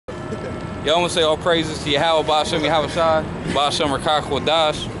Y'all want to say all praises to Yahweh, Ba'ashem, Yahweh Shai, Ba'ashem Rakach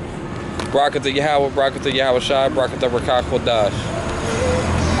Wadash, Barakatah Yahweh, Barakatah Yahweh Shai, Barakatah Rakach Wadash.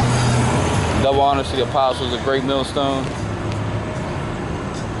 Double honors to the apostles, a great millstone.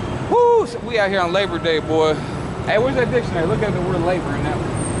 Woo! So we out here on Labor Day, boy. Hey, where's that dictionary? Look at the word labor in that one.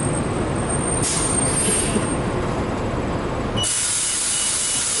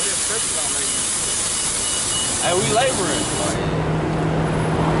 Hey, we laboring.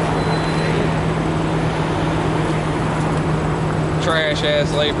 Trash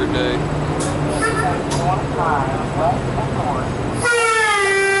ass Labor Day.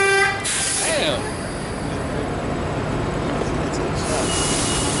 Damn.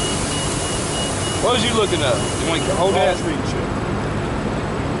 What was you looking up? You want to hold that?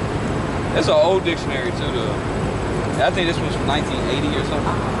 That's an old dictionary too, though. I think this one's from 1980 or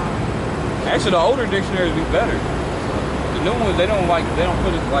something. Actually, the older dictionaries be better. The new ones, they don't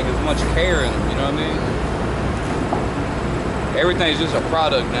put it like as much care in them. You know what I mean? Everything's just a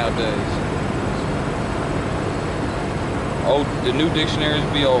product nowadays. The new dictionaries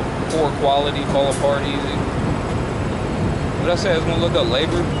be all poor quality, fall apart easy. What I say, I was gonna look up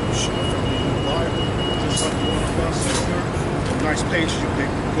labor. Nice pages, they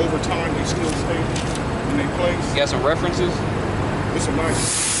go over time, they still stay in their place. You got some references? It's a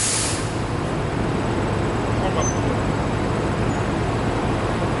nice.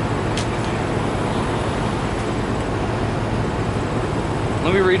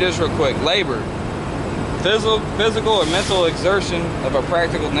 Let me read this real quick. Labor. Physical or mental exertion of a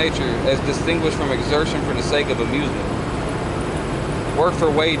practical nature as distinguished from exertion for the sake of amusement. Work for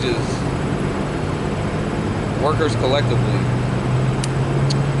wages. Workers collectively.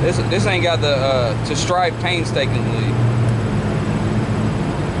 This ain't got the to strive painstakingly.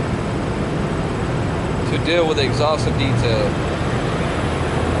 To deal with exhaustive detail.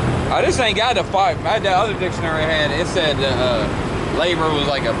 This ain't got the five. The other dictionary I had, it said labor was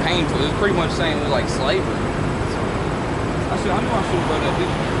like a painful. It was pretty much saying it was like slavery. I knew I should have read that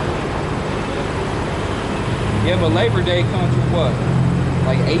dictionary. Yeah, but Labor Day comes from what?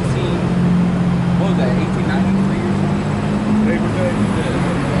 Like 18. What was that? 1893 or something? Labor Day.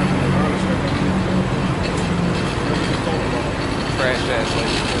 Yeah. Trash ass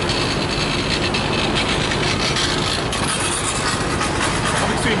Labor Day.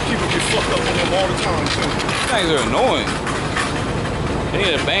 I've seen people get fucked up on them all the time too. These things are annoying. They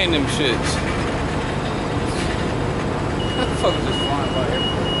need to ban them shits. What the fuck is this flying by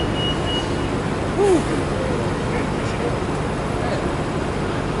everywhere? Woo.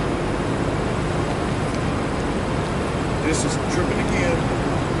 This is dripping again.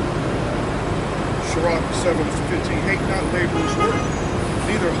 Sirach 7:15. Hate not laborers' work,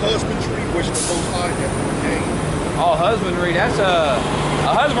 neither husbandry which the Most High hath ordained. Oh, husbandry. That's a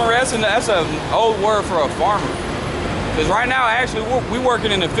husbandry. That's an old word for a farmer. Because right now, actually, we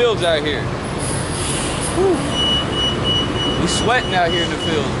working in the fields out here. Woo. We sweating out here in the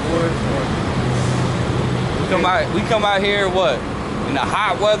fields, boy. We come out here, what? In the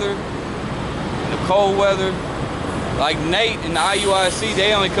hot weather, in the cold weather. Like Nate in the IUIC,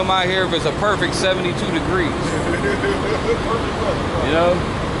 they only come out here if it's a perfect 72 degrees. You know?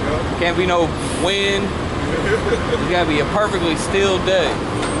 Can't be no wind. It's gotta be a perfectly still day.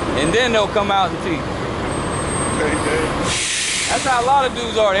 And then they'll come out and teach. That's how a lot of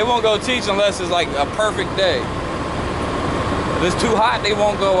dudes are. They won't go teach unless it's like a perfect day. If it's too hot, they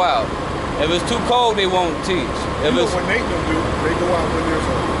won't go out. If it's too cold, they won't teach. If it's what Nate don't do, they go out when there's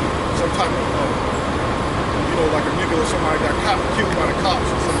some type of, like a nigga or somebody got killed by the cops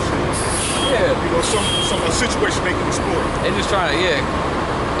or some shit. Yeah. Some situation they can exploit. They just trying to,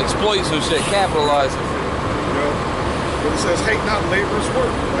 exploit some shit, capitalize some shit. But it says, hate not laborers'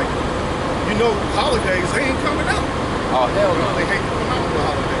 work. Like, holidays, they ain't coming out. Oh, hell no. They hate to come out on the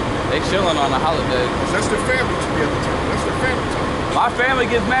holiday. They chilling on the holiday. That's their family together time. That's their family time. My family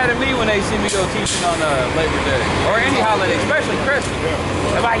gets mad at me when they see me go teaching on Labor Day. Or any holiday, especially Christmas.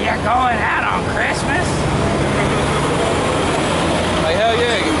 They're like, you're going out on Christmas? Like, hell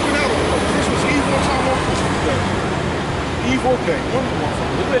yeah. We've been out on Christmas Eve one time on Christmas Day. Eve or Day. One time.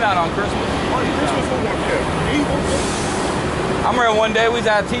 We've been out on Christmas. Christmas or one day. Eve or Day. I remember one day we was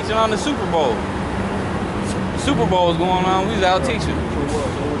out teaching on the Super Bowl. The Super Bowl was going on, we was out teaching.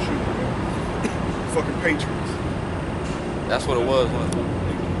 Fucking Patriots. That's what it was, wasn't it?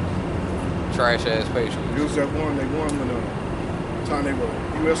 Trash ass Patriots. It was that one they won when the time they were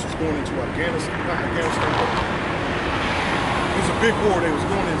U.S. was going into Afghanistan. Not Afghanistan, but it was a big war. They was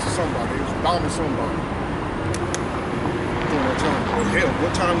going into somebody. They was bombing somebody. During that time. Well, hell,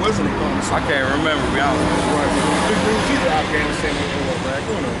 what time wasn't it bombing somebody? I can't remember, to be honest. Right, but it was big news either Afghanistan or Iraq.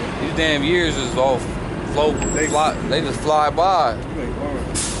 These damn years is all float, fly, they just fly by. You ain't lying.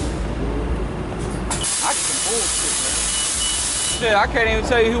 I some bullshit, man. Shit, I can't even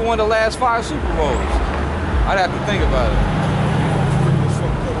tell you who won the last 5 Super Bowls. I'd have to think about it.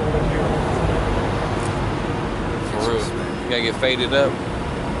 For real. You gotta get faded up.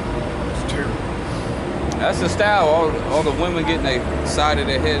 It's terrible. That's the style. All the women getting their side of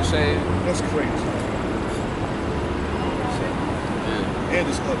their head shaved. That's crazy. Yeah. And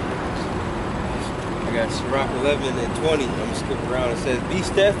it's ugly. I got Sirach 11 and 20. I'm gonna skip around. It says, "Be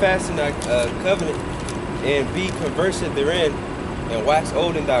steadfast in thy covenant, and be conversant therein, and wax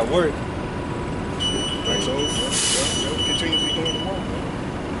old in thy work." Right, so continuously doing the work, man.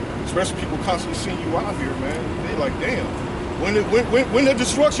 Especially people constantly seeing you out here, man. They like, damn. When the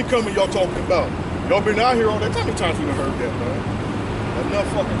destruction coming, y'all talking about? Y'all been out here all that time. How many times we done heard that, man? Enough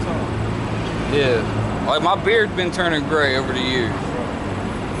fucking time. Yeah. Like my beard's been turning gray over the years.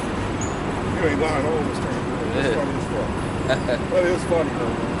 You ain't lying, all this turning gray. It's Yeah. funny as fuck. But it's funny though,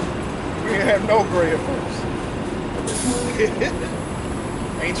 man. We ain't had no gray at first.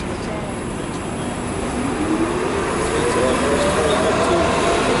 Ancient of time.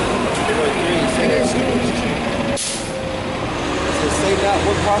 Say not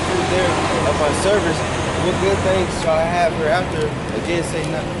what profit is there of my service, what good things shall I have hereafter? Again, say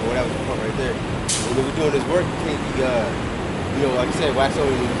not. Well, that was the point right there. When we're doing this work, you can't be, like you said, wax old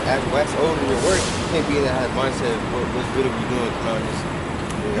in your work. You can't be in that mindset of what's good are we doing, come out just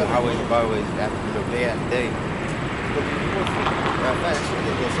the highways and byways after, day after day.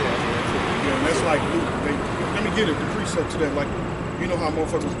 Yeah, and that's like, let me get it, the precept to that. Like, you know how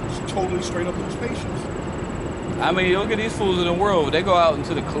motherfuckers totally straight up lose patience. I mean, look at these fools in the world. They go out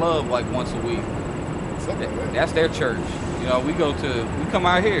into the club like once a week. That's their church. You know, we come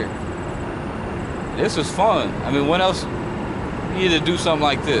out here. This is fun. I mean, when else you need to do something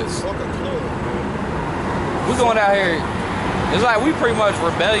like this? Fuck a club, man. We're going out here. It's like we pretty much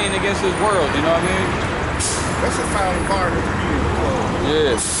rebellion against this world. You know what I mean? That's a foul environment to be in the club.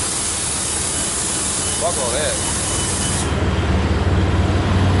 Yeah. Fuck all that.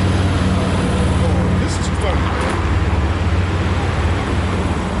 This is funny, man.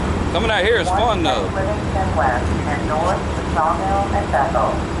 Coming out here is fun though. Livingston West and north to Sawmill and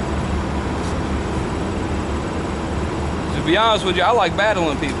Bethel. To be honest with you, I like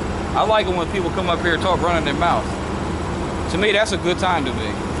battling people. I like it when people come up here and talk running their mouth. To me, that's a good time to me,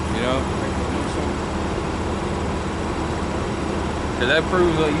 you know? Cause that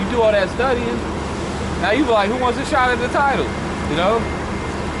proves like you do all that studying. Now you be like, who wants a shot at the title? You know?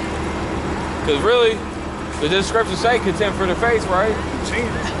 Cause really, the scriptures say contend for the faith, right?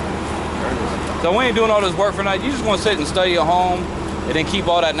 So we ain't doing all this work for nothing. You just want to sit and study at home and then keep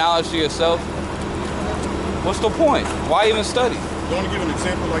all that knowledge to yourself. What's the point? Why even study? You want to give an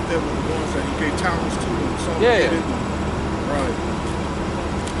example like that with the ones that he gave talents to and some Yeah. didn't? Right.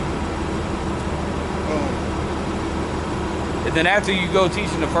 And then after you go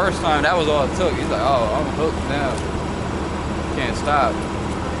teaching the first time, that was all it took. He's like, oh, I'm hooked now. Can't stop.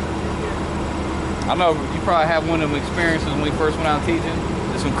 I know you probably have one of them experiences when we first went out teaching.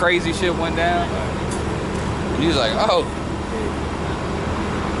 And some crazy shit went down. And he was like, oh.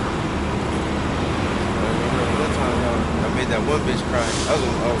 One time, I made that one bitch cry. I was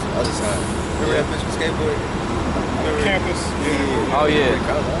on the other side. Remember that bitch with skateboard? Campus. Yeah. Oh, yeah.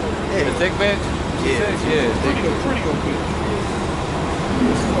 Yeah. The thick bench? Yeah. Yeah. Pretty good bitch.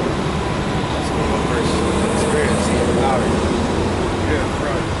 That's one of my first experience seeing the power. Yeah,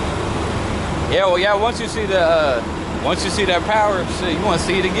 right. Yeah, well, yeah, once you see that power, shit, you want to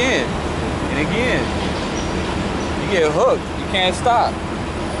see it again and again. You get hooked. You can't stop.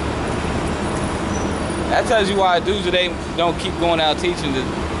 That tells you why dudes that don't keep going out teaching, that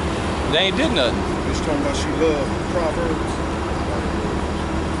they ain't did nothing. Just talking about she loved Proverbs.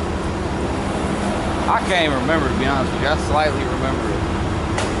 I can't even remember, to be honest with you. I slightly remember it.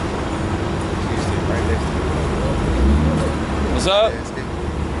 She's sitting right next to me. What's up? Yeah,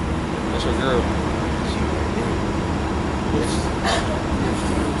 skateboard. That's your girl.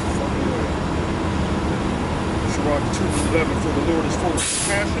 Sirach 2:11, for the Lord is full of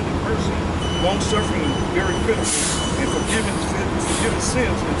compassion and mercy, long-suffering and very pitiful, and forgiving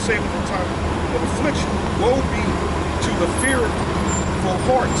sins and saving in time of affliction. Woe be to the fearful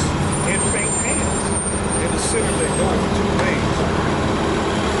hearts and faint hands, and the sinner that goeth into the ways.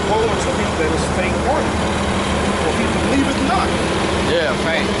 Woe unto him that is faint-hearted, for he believeth not. Yeah,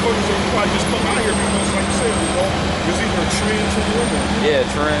 faint. Motherfuckers are probably just come out here because, like you said, there's either a trend to the woman. Yeah,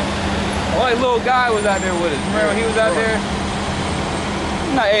 Trent. Oh, that little guy was out there with us. Remember he was out there?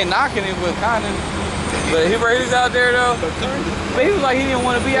 Not ain't knocking him, but kind of. But he was out there though. But he was like he didn't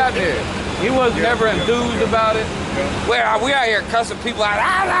want to be out there. He was never enthused about it. Yeah. We out here cussing people out.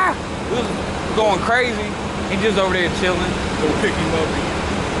 We was going crazy. He just over there chilling. Go pick him up.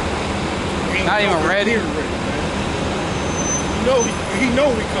 Not even ready. He know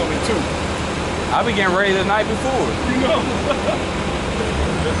we coming too. I be getting ready the night before. You know.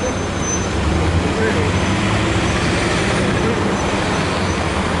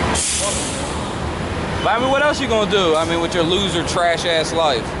 But I mean, what else you gonna do? I mean, with your loser, trash ass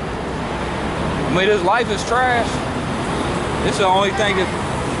life. I mean, this life is trash. This is the only thing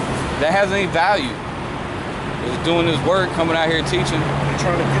that has any value. Is doing this work, coming out here teaching. They're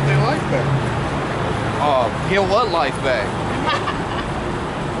trying to get their life back. Get what life back?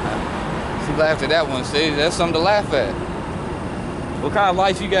 She laughed at that one. See, that's something to laugh at. What kind of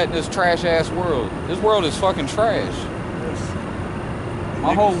life you got in this trash ass world? This world is fucking trash.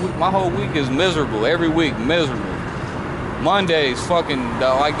 My whole week is miserable. Every week, miserable. Mondays, fucking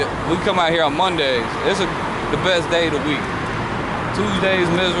we come out here on Mondays. It's the best day of the week. Tuesdays,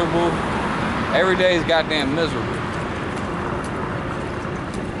 miserable. Every day is goddamn miserable.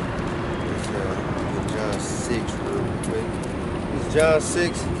 John 6 real quick. It's John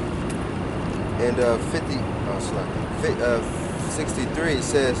 6 and 63. It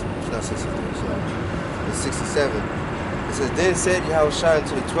says, it's not 63, it's 67. It says, then said Yahushua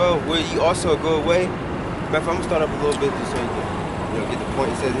unto the 12, will ye also go away? Matter of fact, I'm gonna start up a little bit just so you can get the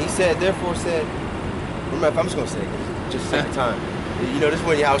point. It says, he said, therefore said, matter of fact, I'm just gonna say it, just to sake of time. You know, this is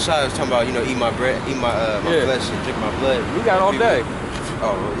when Yahushua was talking about, eat my bread, eat my flesh and drink my blood. We got all day.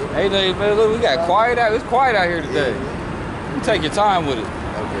 Oh, yeah. Hey, man, look, we got quiet out. It's quiet out here today. You take your time with it.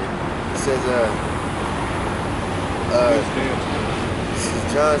 Okay. It says, this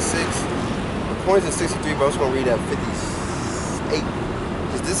is John 6. The point is in 63, but I was going to read at 58.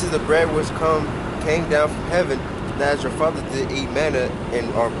 Because this is the bread which came down from heaven, that as your father did eat manna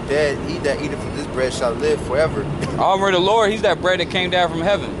and are dead, he that eateth from this bread shall live forever. Almighty the Lord, he's that bread that came down from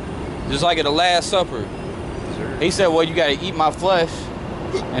heaven. Just like at the Last Supper. He said, well, you got to eat my flesh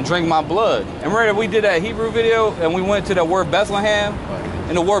and drink my blood. And remember we did that Hebrew video and we went to the word Bethlehem?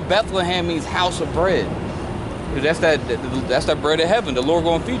 And the word Bethlehem means house of bread. That's that bread of heaven. The Lord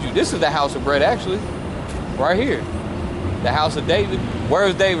going to feed you. This is the house of bread, actually. Right here. The house of David. Where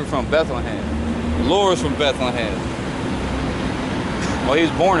is David from? Bethlehem. The Lord is from Bethlehem. Well, he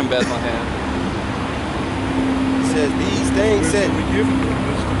was born in Bethlehem. It says, these things said...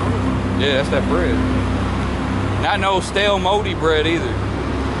 Yeah, that's that bread. Not no stale, moldy bread either.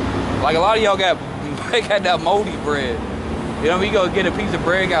 Like a lot of y'all got that moldy bread. You know, you go get a piece of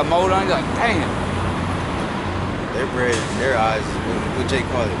bread, got mold on it, you're like, damn. Their bread, their eyes, what Jay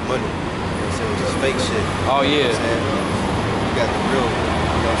called it, money. You know what I'm saying? Which is fake shit. Oh, yeah. You know what I'm saying? You got the real, you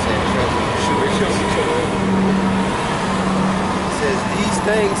know what I'm saying, treasure. It says, these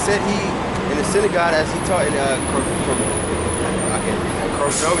things said he in the synagogue as he taught in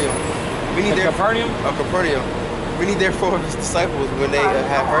Capernaum. Capernaum. We need therefore of his disciples, when they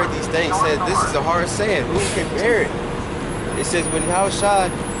have heard these things, said, this is a hard saying, who can bear it? It says, when Yahushua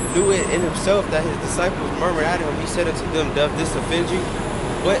knew it in himself that his disciples murmured at him, he said unto them, doth this offend you?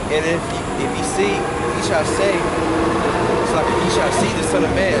 What? And if ye see, ye shall say, it's like ye shall see the Son of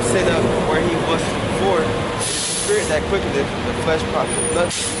Man ascend up where he was before. The spirit that quickeneth, the flesh profiteth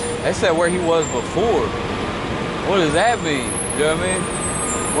nothing. They said where he was before. What does that mean? You know what I mean?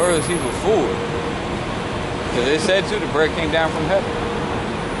 Where was he before? Because it said too, the bread came down from heaven.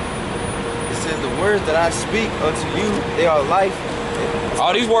 It says, the words that I speak unto you, they are life.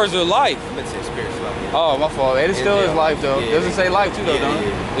 All these words are life. I meant to say spirit, life. Oh, my fault. It still is life though. Yeah, Doesn't say life too though, don't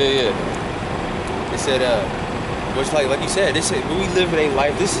it? Yeah. It said, which like you said, they said, when we live in a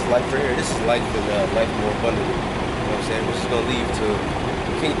life, this is life right here. This is life and life more abundantly. You know what I'm saying? Which is going to lead to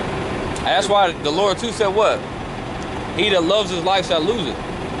the kingdom. And that's why the Lord too said what? He that loves his life shall lose it.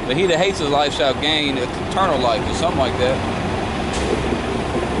 But he that hates his life shall gain eternal life or something like that.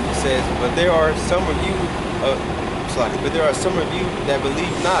 It says, but there are some of you, that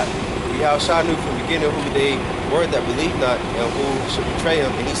believe not. Yahushua knew from the beginning who they were that believed not and who should betray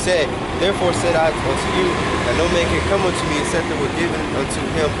him. And he said, therefore said I unto you, that no man can come unto me except it were given unto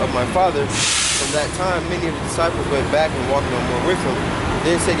him of my Father. From that time, many of the disciples went back and walked no more with him.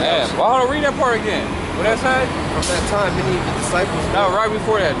 Then said Yahushua, well, hold on, read that part again. What that say? From that time, many of the disciples... No, right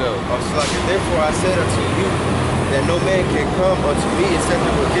before that, though. Therefore I said unto you, that no man can come unto me except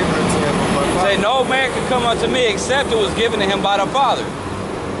it was given unto him by my Father. Say, no man can come unto me except it was given to him by the Father.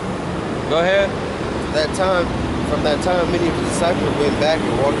 Go ahead. From that time, many of the disciples went back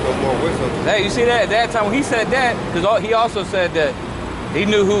and walked no more with him. Hey, you see that? At that time, when he said that, because he also said that He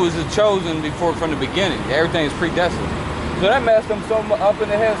knew who was chosen before from the beginning. Everything is predestined. So that messed them so up in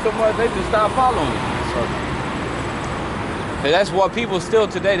the head so much they just stopped following him. And that's what people still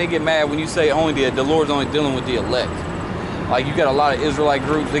today, they get mad when you say only the Lord's only dealing with the elect. Like you got a lot of Israelite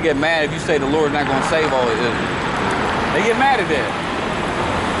groups, they get mad if you say the Lord's not gonna save all of Israel. They get mad at that.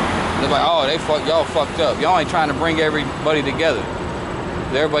 They're like, oh, y'all fucked up. Y'all ain't trying to bring everybody together.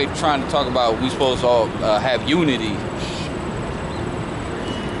 Everybody trying to talk about we supposed to all have unity.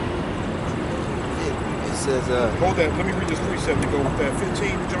 It says, hold that, let me read this precept to go with that.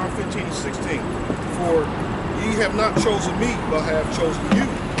 15, John 15:16. For ye have not chosen me, but have chosen you,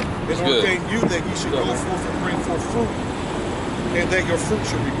 and ordained you that ye should go forth and bring forth fruit, and that your fruit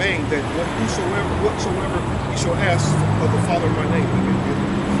should remain, that whatsoever ye shall ask of the Father in my name, he may give you.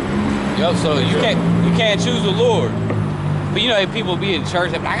 Yep, so you can't choose the Lord. But you know, if people be in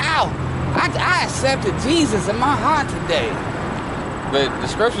church, they're like, oh, I accepted Jesus in my heart today. But the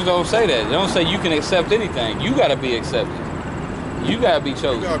scriptures don't say that. They don't say you can accept anything. You got to be accepted. You got to be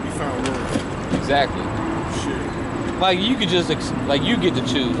chosen. You got to be found worthy. Exactly. Shit. Like you could just, like you get to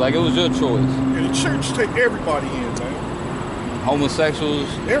choose. Like it was your choice. And the church take everybody in, man. Homosexuals.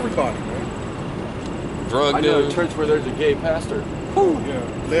 Everybody, man. Drug I know a dealers. church where there's a gay pastor. Yeah,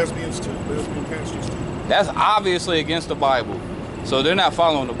 lesbians too. Lesbian pastors too. That's obviously against the Bible. So they're not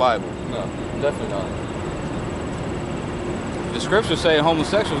following the Bible. No, definitely not. The scriptures say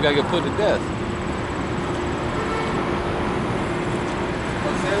homosexuals got to get put to death.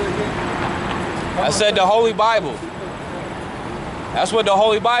 I said the Holy Bible. That's what the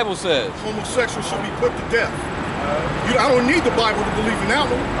Holy Bible says. Homosexuals should be put to death. I don't need the Bible to believe in that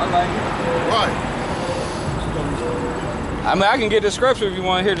one. I like it. Right. I mean, I can get the scripture if you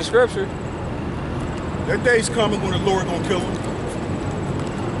want to hear the scripture. That day's coming when the Lord gonna kill them.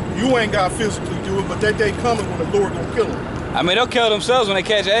 You ain't got to physically do it, but that day coming when the Lord gonna kill them. I mean, they'll kill themselves when they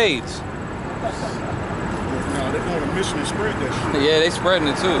catch AIDS. Now they're going on a mission and spread that shit. Yeah, they spreading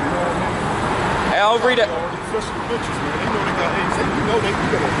it too. Hey, I'll read that. Especially the bitches, man. They know they got AIDS. You know you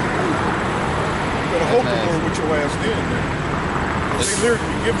better hope the Lord with your ass then, man. They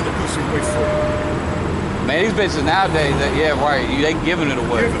literally giving the pussy away for you. Man, these bitches nowadays, yeah, right, they giving it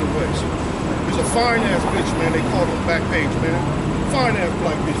away. Giving it away. There's a fine ass bitch, man. They call it on the back page, man. Fine ass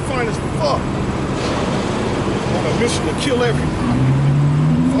black bitch. Fine as fuck. On a mission to kill everybody.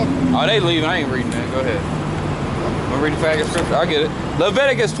 Fuck. Oh, they leaving. I ain't reading that. Go ahead. I'm gonna read the faggot scripture. I get it.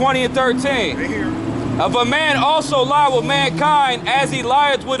 Leviticus 20:13. They here. If a man also lie with mankind as he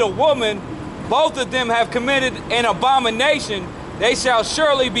lieth with a woman, both of them have committed an abomination. They shall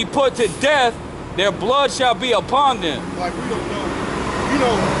surely be put to death. Their blood shall be upon them. Like we don't know. You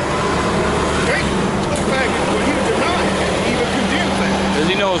know, Jacob, a faggot, but he denied it. He even condemned that. Does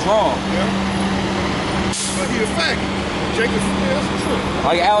he know it's wrong? Yeah. But he a faggot. Jacob, yeah, that's true.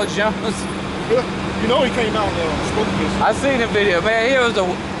 Like Alex Jones. You know he came out and spoke against it. I seen the video, man.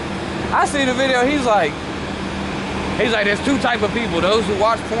 I seen the video. He's like, there's two type of people: those who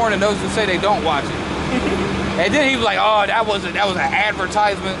watch porn and those who say they don't watch it. And then he was like, oh, that was an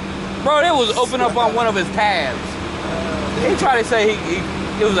advertisement, bro. It was open up on one of his tabs. He tried to say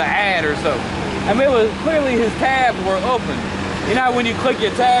it was an ad or something. I mean, it was clearly his tabs were open. You know how when you click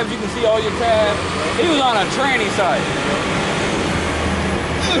your tabs, you can see all your tabs. He was on a tranny site.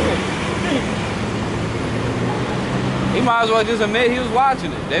 He might as well just admit he was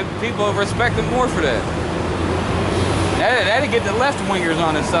watching it. People respect him more for that. That'd get the left wingers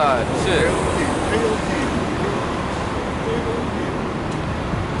on his side. Shit.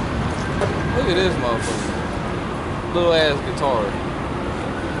 Look at this motherfucker. Little ass guitar.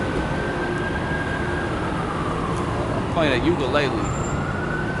 Playing a ukulele.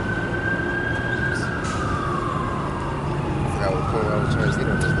 I was trying to get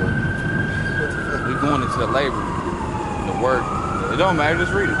on this one. We going into the labor. The work. It don't matter,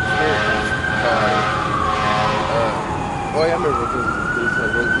 just read it. Oh yeah, I remember there's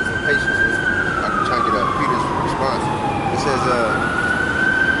some patience. I can try to get Peter's response. It says,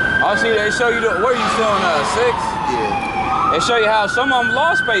 Oh, see, they show you where you still on 6? yeah. They show you how some of them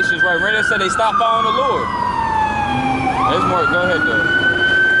lost patience, right? Right? They said they stopped following the Lord. There's more. Go ahead, though.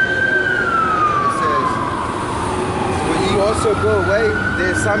 It says, when ye also go away,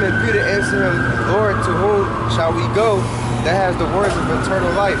 then Simon Peter answered him, Lord, to whom shall we go? That has the words of eternal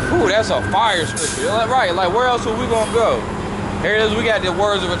life. Ooh, that's a fire scripture. Right, like where else are we gonna go? Here it is, we got the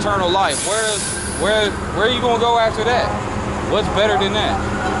words of eternal life. Where are you gonna go after that? What's better than that?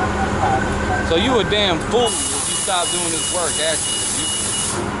 So you a damn fool if you stop doing this work, actually.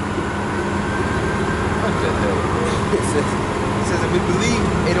 What the hell? It says that we believe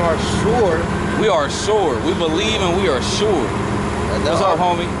and are sure. We are sure. We believe and we are sure. What's up,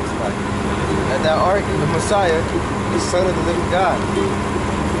 homie? That thou art the Messiah, the Son of the living God.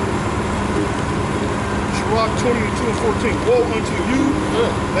 Sirach 20:2 and 14. Woe unto you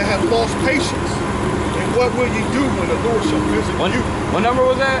that have lost patience. And what will ye do when the Lord shall visit you? What number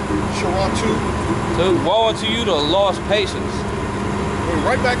was that? Sirach 2. So, woe unto you to lost patience. Going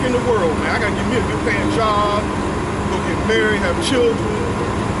right back in the world, man. I gotta get me a good paying job, go get married, have children,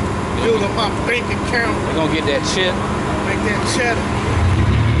 build up my bank account. They're gonna get that shit. Make that cheddar.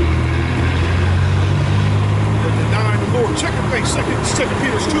 But denying the Lord. Check it, hey, Second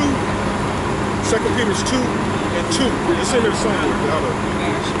Peter's 2. 2 Peter's 2 and 2. It's in there somewhere.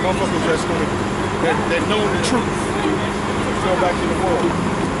 The motherfuckers that's gonna that know the truth. Fell back in the world.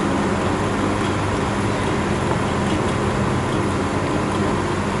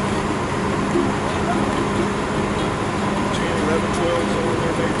 10, 11, 12, somewhere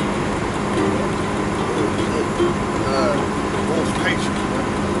there, maybe. Most patience, man.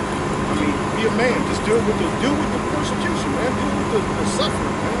 I mean, be a man. Just deal with the persecution, man. Deal with the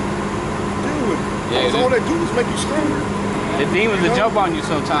suffering, man. Deal with it. Yeah, Because all they do is make you stronger. The demons will jump on you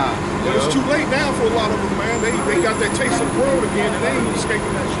sometimes. But it's too late now for a lot of them, man. They got that taste of the world again, and they ain't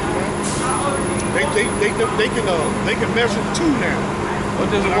escaping that shit, man. They can measure two now. What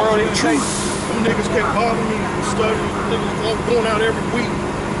does the world even take? Them niggas kept bothering me and studying. Niggas all going out every week.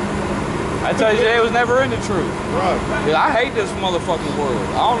 I tell you, they was never in the truth. Right. Dude, I hate this motherfucking world.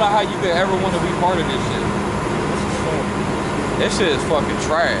 I don't know how you could ever want to be part of this shit. This shit is fucking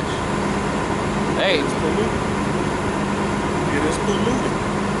trash. Hey, It's polluted. It is polluted.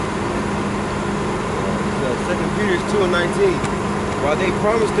 2 Peter 2 and 19. While they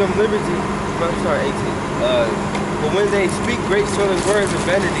promised them liberty, I'm sorry, 18. But when they speak great swelling words of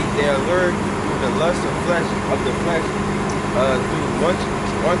vanity, they are lured through the lust of the flesh, through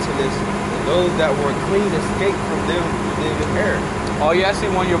wantonness. And those that were clean escape from them who live in error. oh yeah, I see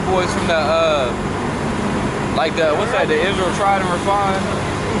one of your boys from the what's that? The Israel Tried and Refined.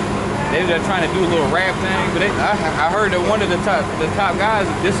 They were trying to do a little rap thing, but I heard that one of the top guys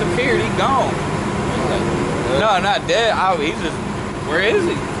disappeared. He gone. No, not dead. He's just, where is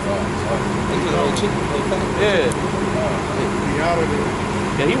he? Yeah. Be out of there.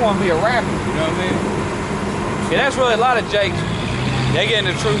 Yeah, he want to be a rapper. You know what I mean? Yeah, that's really a lot of Jakes. They get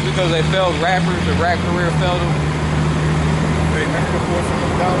in the truth because they failed rappers. The rap career failed them. Hey, remember the boy from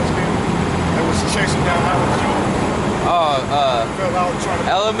the Dallas game that was chasing down Alex Jones? Fell out trying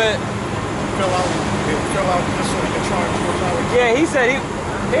to. Element. Fell out just so he could try and George Alex. Yeah, he said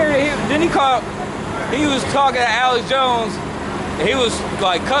he was talking to Alex Jones. And he was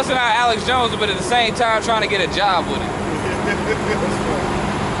like cussing out Alex Jones, but at the same time trying to get a job with him.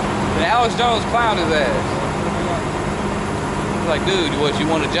 And Alex Jones clowned his ass. He's like, dude, what, you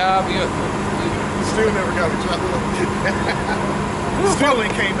want a job? Still never got a job. Still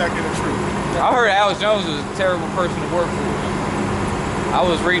ain't came back in the truth. I heard Alex Jones was a terrible person to work for. I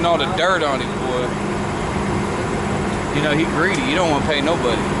was reading all the dirt on him, boy. You know, he greedy. He don't want to pay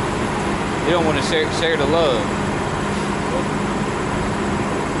nobody. He don't want to share the love.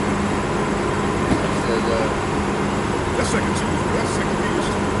 That's second Peter's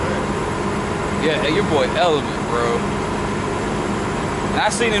 2, man. Yeah, your boy Element, bro. And I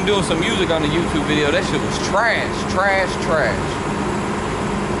seen him doing some music on the YouTube video. That shit was trash. That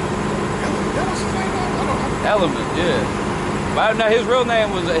was his name, though? I don't know. Element, yeah. But no, his real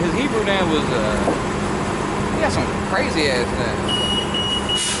name was, his Hebrew name was, he got some crazy ass name.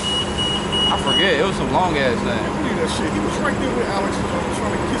 I forget, it was some long ass name. Believe that shit. He was right there with Alex Jones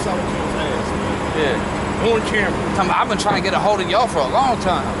trying to kiss Alex Jones' ass, man. Yeah. On camera. I've been trying to get a hold of y'all for a long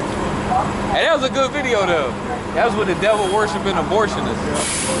time. Hey, that was a good video though. That was with the devil worshiping abortionists.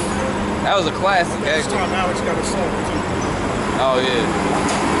 Yeah. That was a classic, This actually. time Alex got a song, too. Oh, yeah.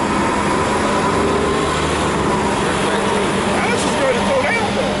 Alex is ready to throw down,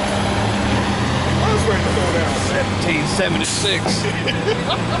 though. I was ready to throw down. 1776.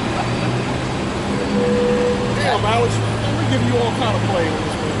 Damn, Alex, we give you all kind of play with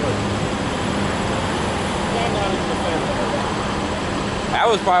this one, but I'm not even a fan of that. That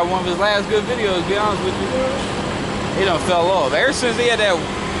was probably one of his last good videos, to be honest with you. He done fell off. Ever since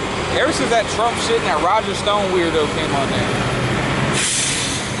that Trump shit and that Roger Stone weirdo came on there.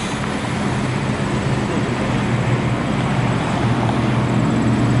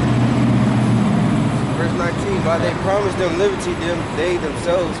 Verse 19, while they promised them liberty, they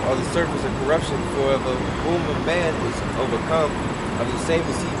themselves are the servants of corruption, for of whom a man is overcome, of the same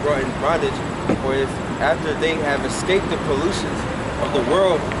is he brought in bondage. For if after they have escaped the pollutions of the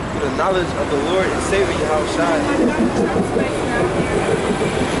world through the knowledge of the Lord and Savior Yahushua.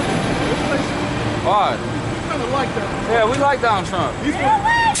 Why? kind of like that. Yeah, we like Donald Trump. He's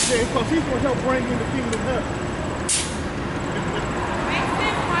gonna, because he's going to help bring in the kingdom of heaven.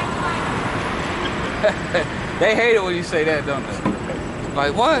 They hate it when you say that, don't they?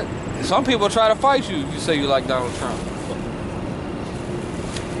 Like, what? Some people try to fight you if you say you like Donald Trump.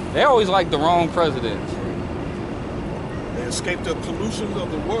 They always like the wrong presidents. They escape the pollutions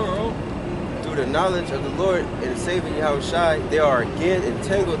of the world. Through the knowledge of the Lord and the Savior Yahushua, they are again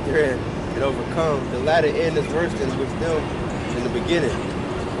entangled therein and overcome. The latter end is worse than with them in the beginning.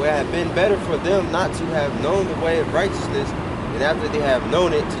 Where it had been better for them not to have known the way of righteousness, and after they have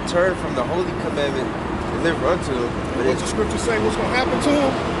known it, to turn from the holy commandment and live unto them. But What the scripture say what's going to happen to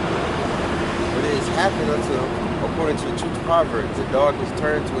him? But it has happened unto them according to the truth proverb. The dog is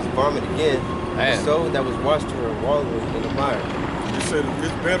turned to his vomit again, and the soul that was washed to her wallow in the mire. It said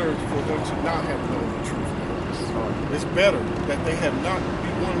it's better for them to not have known the truth. It's better that they have not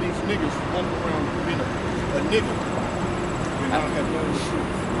been one of these niggas walking around being a nigga and not have known the truth.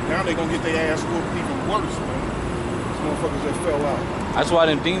 Now they're going to get their ass whooped even worse, man. These motherfuckers that fell out. That's why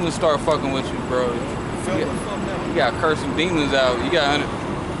them demons start fucking with you, bro. You got cursing demons out. You got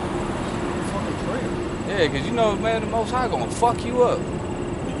fucking prayer. yeah, cause you know, man, the Most High gonna fuck you up.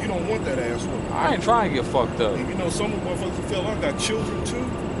 You don't want that ass whooping. I ain't trying to get fucked up. And you know, some of the motherfuckers who fell out got children too.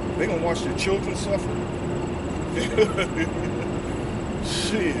 They gonna watch their children suffer.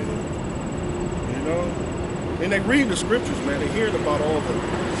 Shit. You know? And they read the scriptures, man. They hearing about all the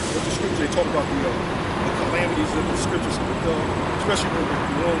scriptures. They talk about the calamities of the scriptures, especially the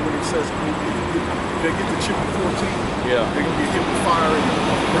one when it says they get the chip at 14. Yeah. They're gonna get hit with fire and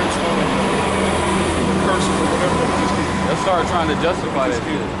brimstone and the curses or whatever. They'll start trying to justify that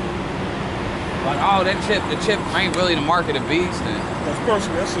shit. Like, oh, the chip ain't really the mark of the beast. And Because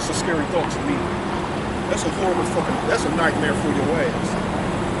personally, that's just a scary thought to me. That's a horrible fucking, that's a nightmare for your ass.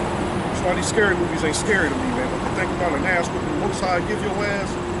 That's why these scary movies ain't scary to me, man. But to think about an ass whooping Most High give your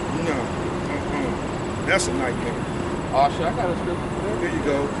ass, no. That's a nightmare. oh shit, I got a scripture for that. Here you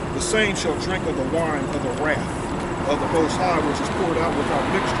go. The same shall drink of the wine of the wrath of the Most High, which is poured out without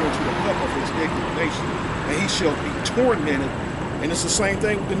mixture into the cup of his indignation. And he shall be tormented. And it's the same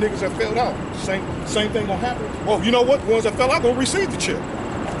thing with the niggas that fell out. Same thing gonna happen. Well, you know what? The ones that fell out gonna receive the chip.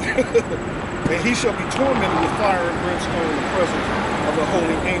 And he shall be tormented with fire and brimstone in the presence of the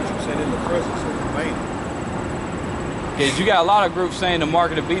holy angels and in the presence of the Lamb. Cause you got a lot of groups saying the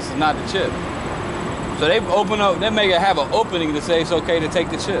mark of the beast is not the chip. So they have an opening to say it's okay to take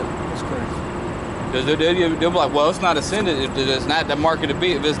the chip. That's crazy. Because they'll be like, well, it's not a sin if it's not the mark of the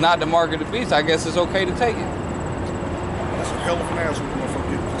beast. If it's not the mark of the beast, I guess it's okay to take it. That's a hell of an ass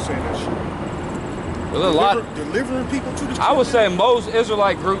motherfucker for saying that shit. Well, delivering people to the chip. I would say most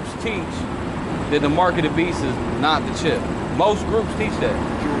Israelite groups teach that the mark of the beast is not the chip. Most groups teach that.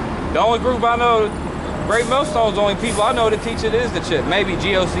 The only group I know, Great Millstone's the only people I know that teach it is the chip. Maybe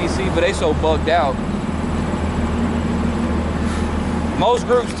GOCC, but they so bugged out. Most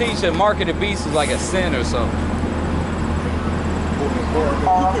groups teach that mark of the beast is like a sin or something.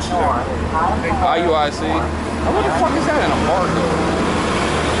 IUIC. Now, what the fuck is that in a marker?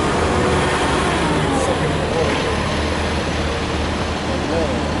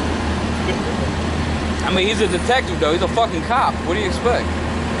 I mean, he's a detective though. He's a fucking cop. What do you expect?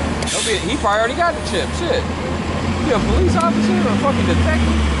 He probably already got the chip. Shit. You a police officer or a fucking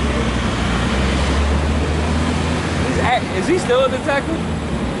detective? Is he still a detective?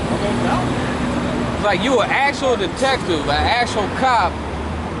 It's like you an actual detective, an actual cop,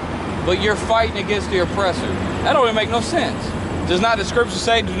 but you're fighting against the oppressor. That don't even make no sense. Does not the scripture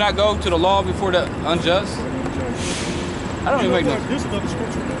say do not go to the law before the unjust? I don't even make no sense. There's another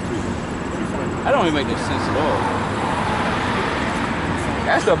scripture there too. That don't even make no sense at all.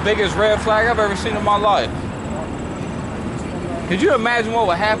 That's the biggest red flag I've ever seen in my life. Could you imagine what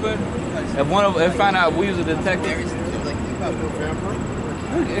would happen if one of us found out we was a detective?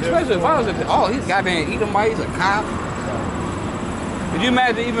 Especially if I was he's goddamn Edomite, he's a cop. Could you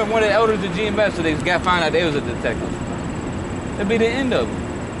imagine even one of the elders of GMS, so they got found out they was a detective? That'd be the end of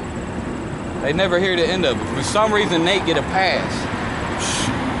it. They never hear the end of it. For some reason, they get a pass.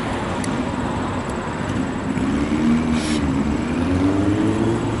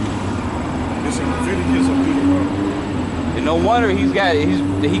 And no wonder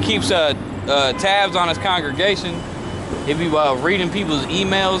he keeps tabs on his congregation. He be reading people's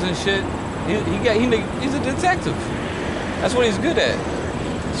emails and shit. He's a detective. That's what he's good at.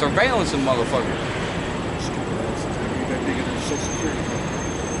 Surveillance and motherfuckers.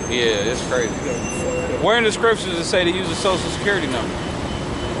 Yeah, it's crazy. Where in the scriptures does it say to use a social security number?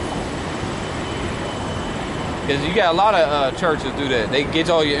 Because you got a lot of churches do that. They get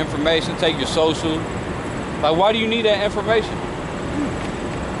all your information, take your social, Like, why do you need that information?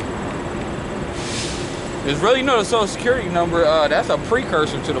 It's really, you know, the social security number, that's a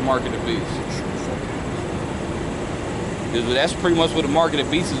precursor to the mark of the beast. That's pretty much what the mark of the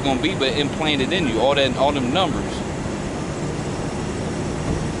beast is going to be, but implanted in you, all them numbers.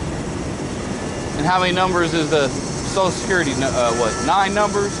 And how many numbers is the social security, what, 9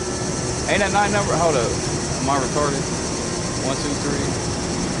 numbers? Ain't that 9 numbers? Hold up, am I retarded? 1, 2, 3.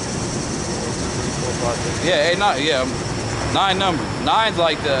 Yeah, 8, 9, yeah, 9 numbers. 9's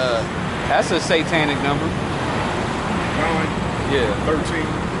like that's a satanic number. 9? Yeah. 13.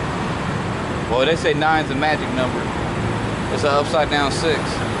 Well, they say 9's a magic number. It's an upside down 6. Which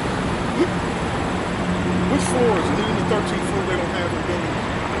floor is it? Even the 13th floor they don't have in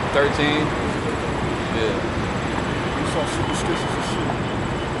buildings? 13? Yeah. It's all superstitious and shit.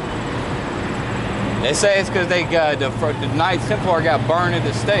 They say it's because they got the Knights Templar got burned at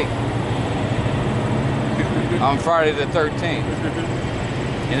the stake on Friday the 13th.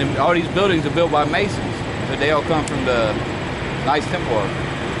 And all these buildings are built by Masons, but they all come from the Knights Templar.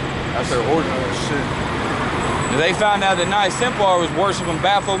 That's their order. Oh, shit. And they found out that Knights Templar was worshiping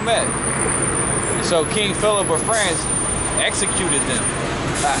Baphomet. And so King Philip of France executed them.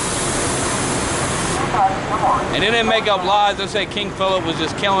 And then they make up lies. They'll say King Philip was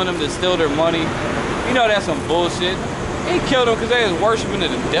just killing them to steal their money. You know that's some bullshit. He killed them because they was worshiping the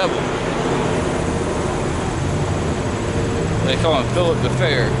devil. They call him Philip the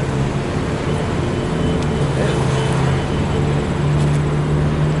Fair.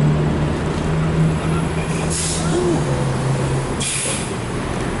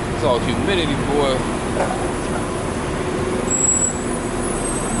 It's all humidity, boy.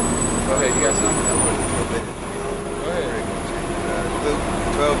 Go ahead, you got something? Go ahead. Luke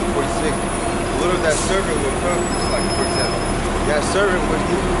 12 to 46. The Lord of that servant will come, it's like 47. That servant which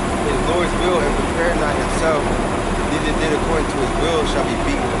knew his Lord's will and prepared not himself, neither did according to his will, shall be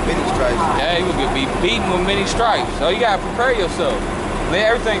beaten with many stripes. Yeah, you will be beaten with many stripes. So you gotta prepare yourself. Let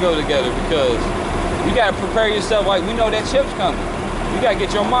everything go together because you gotta prepare yourself like we know that chip's coming. You gotta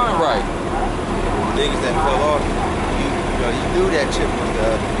get your mind right. Niggas that fell off, you knew that chip was the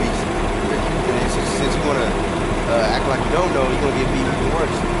beast. And since you wanna act like you don't know, you're gonna get beat even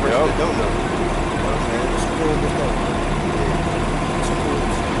worse. The person that don't know. You know what I'm saying? It's cool to know.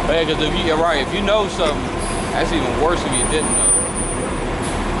 Yeah, because if you're right, if you know something, that's even worse if you didn't know.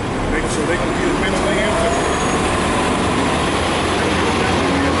 Making sure they can get mentally and physically.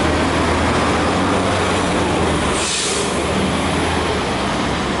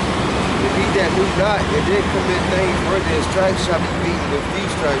 That do not and did commit things worthy of stripes shall be beaten with these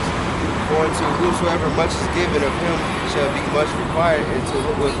stripes. For unto whosoever much is given of him shall be much required, and to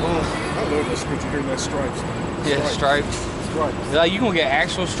with whom. I love that scripture hearing that stripes. Yeah, stripes. Stripes. Like you gonna get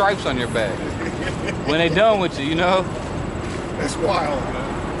actual stripes on your back when they done with you, you know? That's wild, man.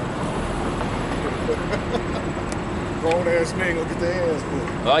 Grown ass man gonna get their ass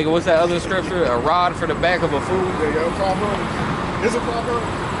whooped. Like what's that other scripture? A rod for the back of a fool? Yeah, yeah, Proverbs. Is it Proverbs?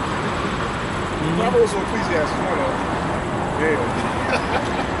 Proverbs or Ecclesiastes, one of them. Yeah.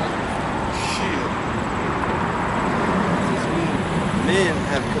 Shit. Since men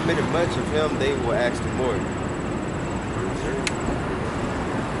have committed much of him, they will ask the Lord.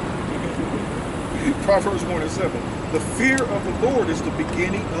 Proverbs 1:7. The fear of the Lord is the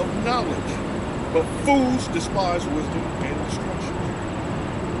beginning of knowledge, but fools despise wisdom and instruction.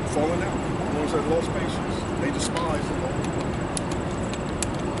 Falling out. The ones that lost patience, they despise the Lord.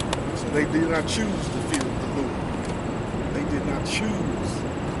 They did not choose the fear of the Lord. They did not choose.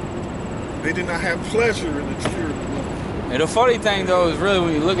 They did not have pleasure in the fear of the Lord. And the funny thing though is really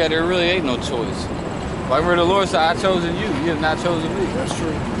when you look at it, there really ain't no choice. Like where the Lord said, I chosen you, you have not chosen me. That's true.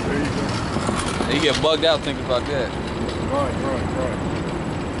 There you go. And you get bugged out thinking about that. Right.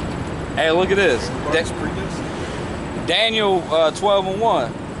 Hey, look at this. Daniel 12:1.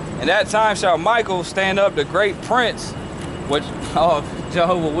 And that time shall Michael stand up, the great prince, which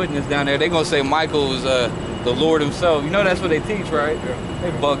Jehovah's Witness down there, they gonna say Michael is the Lord himself. You know that's what they teach, right? Yeah.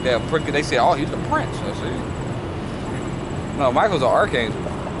 They bug that prick. They say, oh, he's the prince. I see. No, Michael's an archangel.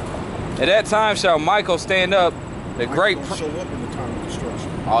 At that time shall Michael stand up, the great prince. Show up in the time of destruction.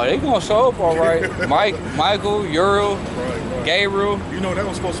 Oh, they gonna show up all right. Michael, Uriel, Right. Gabriel. You know that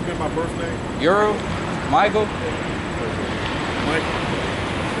was supposed to be my birthday. Uriel, Michael. Michael.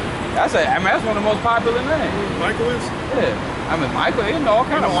 That's one of the most popular names. Michael is? Yeah. I mean, Michael, you know all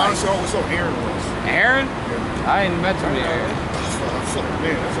kind of honestly, I always thought Aaron was. Aaron? Yeah. I ain't met too many Aaron.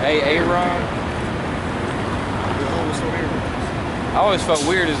 Man, that's Aaron. I always thought Aaron was. I always felt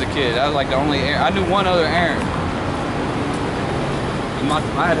weird as a kid. I was like the only Aaron. I knew one other Aaron.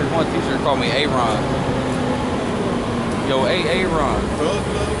 I had this one teacher called me Aaron. Yo, AA Ron. Thug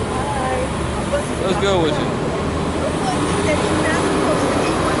love. Let's go with you.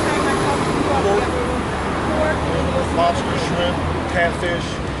 Lobster, shrimp,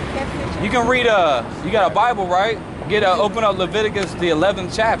 catfish. You can read you got a Bible, right? Open up Leviticus, the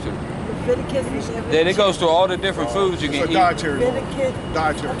 11th chapter. Then it goes through all the different foods you It's can a eat. dietary law. Leviticus.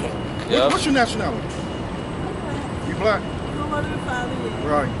 Dietary. Okay. Yep. What's your nationality? You black? No mother and father yet.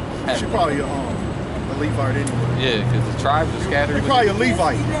 Right. She probably a Levite anyway. Yeah, because the tribes are scattered. You're probably a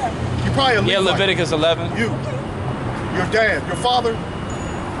Levite. You're probably a Levite. Yeah, Leviticus 11. You. Your dad, your father,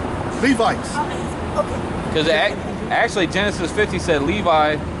 Levites. Okay. Because actually Genesis 50 said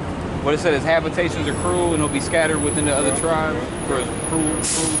Levi, what it said is habitations are cruel and will be scattered within the other tribes for his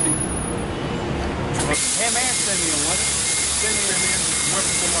cruelty. Hey man, send me one.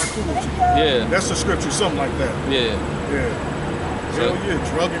 Weapon for my cruelty. Yeah. That's the scripture, something like that. Yeah. Yeah. So- Hell yeah,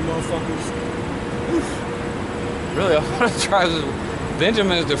 drugging motherfuckers. Oof. Really, all the tribes is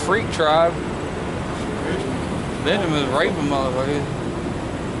Benjamin is the freak tribe. Benjamin is raping motherfuckers.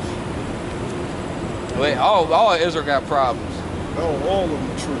 Wait, all of Israel got problems. Oh, all of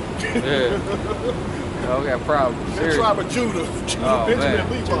them are true. Yeah. They all got problems. That Seriously. tribe of Judah, Oh, Benjamin, man.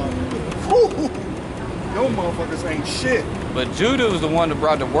 Levi. Woo! Them motherfuckers ain't shit. But Judah was the one that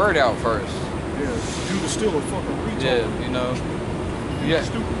brought the word out first. Yeah, Judah's still a fucking retard. Yeah, you know. Yeah.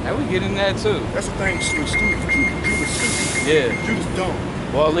 And we get in that too. That's the thing with stupid. Judah's stupid. Yeah. Judah's dumb.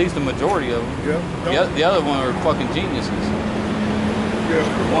 Well, at least the majority of them. Yeah. Dumb. The other one were fucking geniuses. Yeah.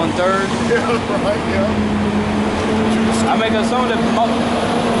 1/3. Yeah, right, yeah. Judah's I mean, 'cause some of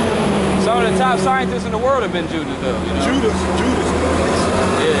the top scientists in the world have been Judah, though. You know? Judah's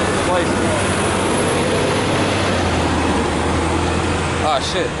Yeah, places. Oh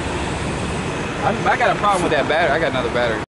shit! I got a problem with that battery. I got another battery.